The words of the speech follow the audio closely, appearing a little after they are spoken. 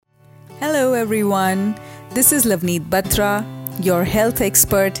Hello everyone, this is Lovneet Batra, your health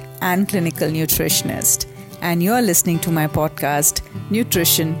expert and clinical nutritionist, and you are listening to my podcast,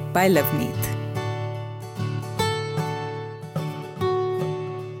 Nutrition by Lovneet.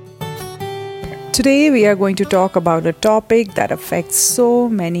 Today we are going to talk about a topic that affects so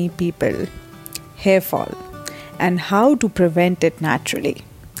many people, hair fall, and how to prevent it naturally.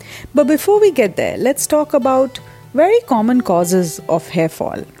 But before we get there, let's talk about very common causes of hair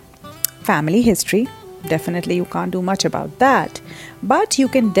fall. Family history, definitely you can't do much about that, but you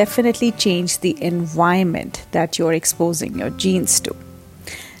can definitely change the environment that you're exposing your genes to.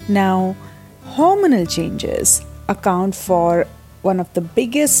 Now, hormonal changes account for one of the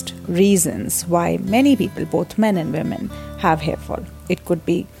biggest reasons why many people, both men and women, have hair fall. It could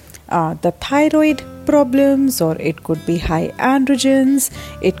be the thyroid problems, or it could be high androgens,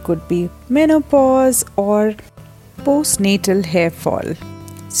 it could be menopause or postnatal hair fall.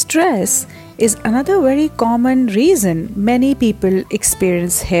 Stress is another very common reason many people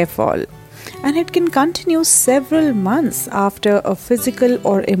experience hair fall, and it can continue several months after a physical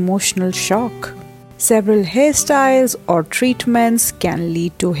or emotional shock. Several hairstyles or treatments can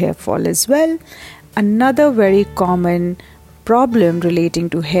lead to hair fall as well. Another very common problem relating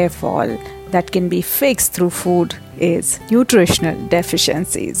to hair fall that can be fixed through food is nutritional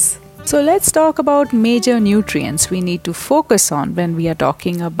deficiencies. So let's talk about major nutrients we need to focus on when we are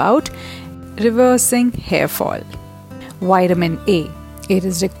talking about reversing hair fall. Vitamin A. It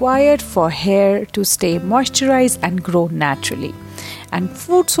is required for hair to stay moisturized and grow naturally. And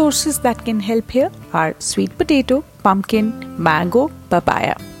food sources that can help here are sweet potato, pumpkin, mango,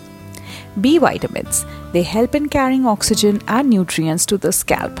 papaya. B vitamins. They help in carrying oxygen and nutrients to the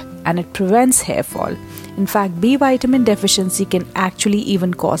scalp, and it prevents hair fall. In fact, B vitamin deficiency can actually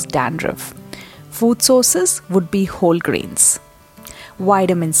even cause dandruff. Food sources would be whole grains.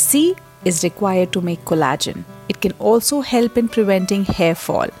 Vitamin C is required to make collagen. It can also help in preventing hair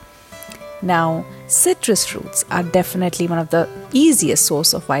fall. Now, citrus fruits are definitely one of the easiest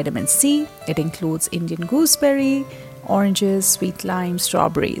source of vitamin C. It includes Indian gooseberry, oranges, sweet lime,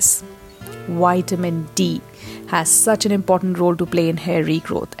 strawberries. Vitamin D has such an important role to play in hair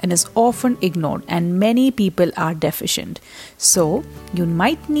regrowth and is often ignored, and many people are deficient. So, you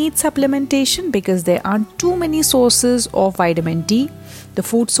might need supplementation because there aren't too many sources of vitamin D. The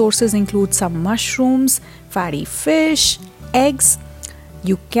food sources include some mushrooms, fatty fish, eggs.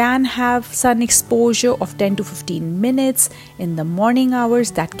 You can have sun exposure of 10 to 15 minutes in the morning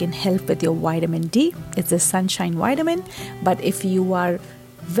hours. That can help with your vitamin D. It's a sunshine vitamin. But if you are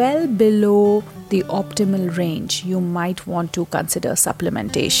well below the optimal range, you might want to consider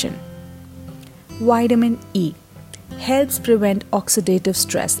supplementation. Vitamin E helps prevent oxidative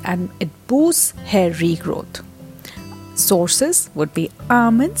stress and it boosts hair regrowth. Sources would be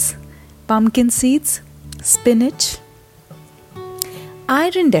almonds, pumpkin seeds, spinach.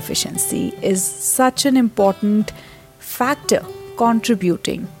 Iron deficiency is such an important factor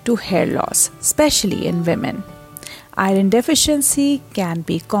contributing to hair loss, especially in women. Iron deficiency can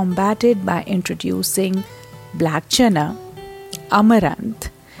be combated by introducing black chana, amaranth,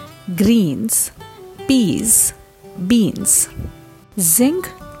 greens, peas, beans. Zinc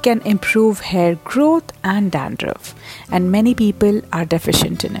can improve hair growth and dandruff, and many people are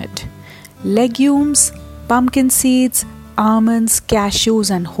deficient in it. Legumes, pumpkin seeds, almonds, cashews,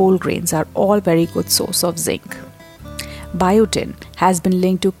 and whole grains are all very good source of zinc. Biotin has been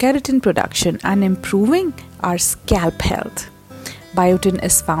linked to keratin production and improving our scalp health. Biotin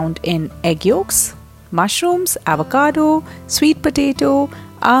is found in egg yolks, mushrooms, avocado, sweet potato,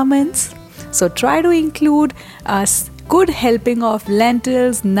 almonds. So try to include a good helping of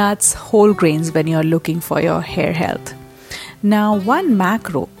lentils, nuts, whole grains when you're looking for your hair health. Now, one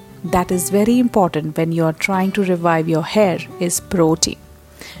macro that is very important when you're trying to revive your hair is protein.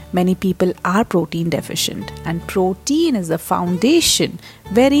 Many people are protein deficient, and protein is the foundation,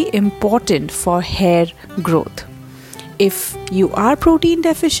 very important for hair growth. If you are protein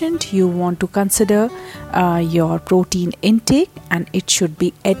deficient, you want to consider your protein intake, and it should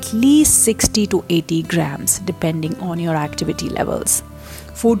be at least 60 to 80 grams depending on your activity levels.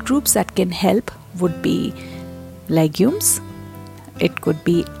 Food groups that can help would be legumes, it could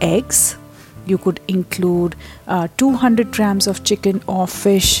be eggs. You could include 200 grams of chicken or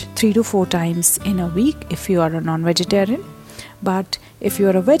fish 3 to 4 times in a week if you are a non-vegetarian. But if you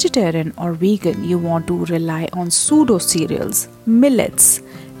are a vegetarian or vegan, you want to rely on pseudo cereals, millets,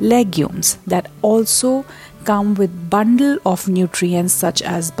 legumes that also come with bundle of nutrients such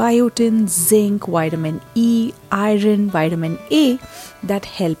as biotin, zinc, vitamin E, iron, vitamin A that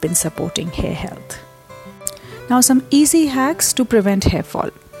help in supporting hair health. Now, some easy hacks to prevent hair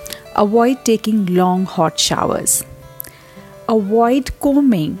fall. Avoid taking long hot showers. Avoid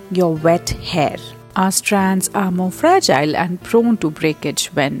combing your wet hair. Our strands are more fragile and prone to breakage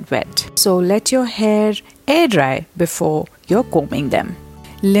when wet. So let your hair air dry before you're combing them.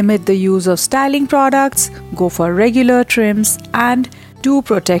 Limit the use of styling products, go for regular trims, and do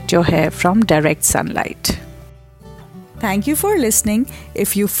protect your hair from direct sunlight. Thank you for listening.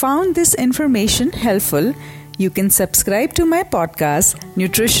 If you found this information helpful, you can subscribe to my podcast,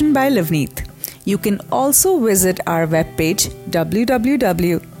 Nutrition by Lovneet. You can also visit our webpage,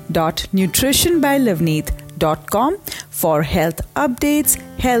 www.nutritionbylovneet.com, for health updates,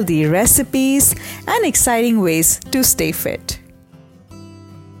 healthy recipes, and exciting ways to stay fit.